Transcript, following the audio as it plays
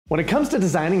When it comes to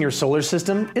designing your solar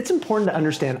system, it's important to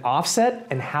understand offset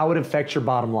and how it affects your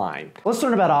bottom line. Let's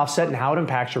learn about offset and how it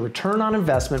impacts your return on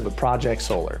investment with Project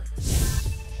Solar.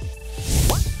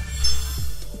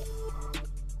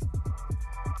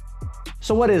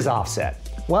 So what is offset?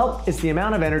 Well, it's the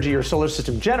amount of energy your solar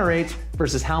system generates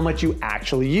versus how much you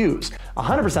actually use.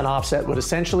 100% offset would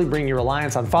essentially bring your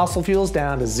reliance on fossil fuels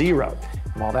down to zero.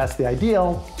 And while that's the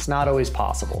ideal, it's not always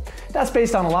possible. That's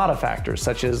based on a lot of factors,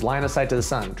 such as line of sight to the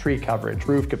sun, tree coverage,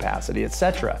 roof capacity,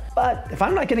 etc. But if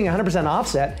I'm not getting 100%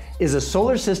 offset, is a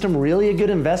solar system really a good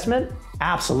investment?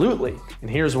 Absolutely,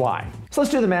 and here's why. So let's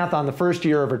do the math on the first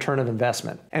year of return of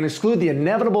investment and exclude the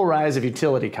inevitable rise of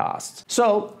utility costs.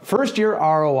 So, first year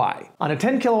ROI. On a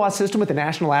 10 kilowatt system with the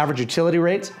national average utility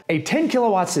rates, a 10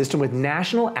 kilowatt system with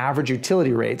national average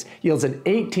utility rates yields an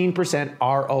 18%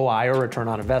 ROI or return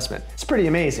on investment. It's pretty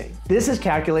amazing. This is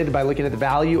calculated by looking at the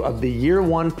value of the year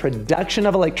one production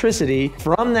of electricity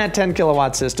from that 10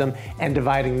 kilowatt system and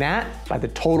dividing that by the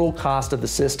total cost of the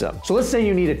system. So let's say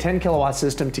you need a 10 kilowatt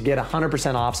system to get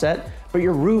 100% offset, but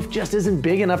your roof just isn't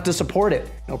big enough to support it.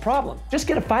 No problem. Just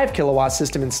get a 5 kilowatt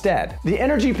system instead. The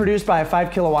energy produced by a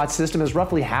 5 kilowatt system is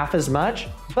roughly half as much,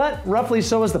 but roughly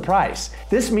so is the price.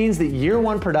 This means that year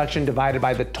one production divided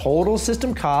by the total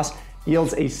system cost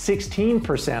yields a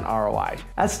 16% ROI.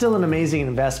 That's still an amazing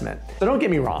investment. So don't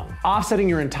get me wrong, offsetting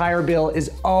your entire bill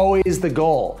is always the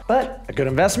goal, but a good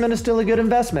investment is still a good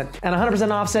investment, and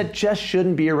 100% offset just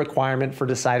shouldn't be a requirement for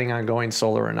deciding on going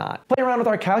solar or not. Play around with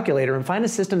our calculator and find a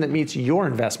system that meets your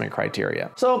investment criteria.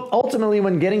 So ultimately,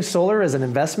 when getting solar as an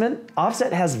investment,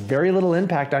 offset has very little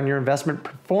impact on your investment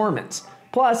performance.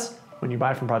 Plus, when you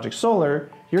buy from Project Solar,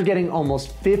 you're getting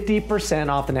almost 50%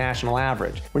 off the national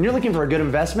average. When you're looking for a good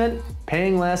investment,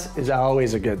 paying less is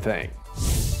always a good thing.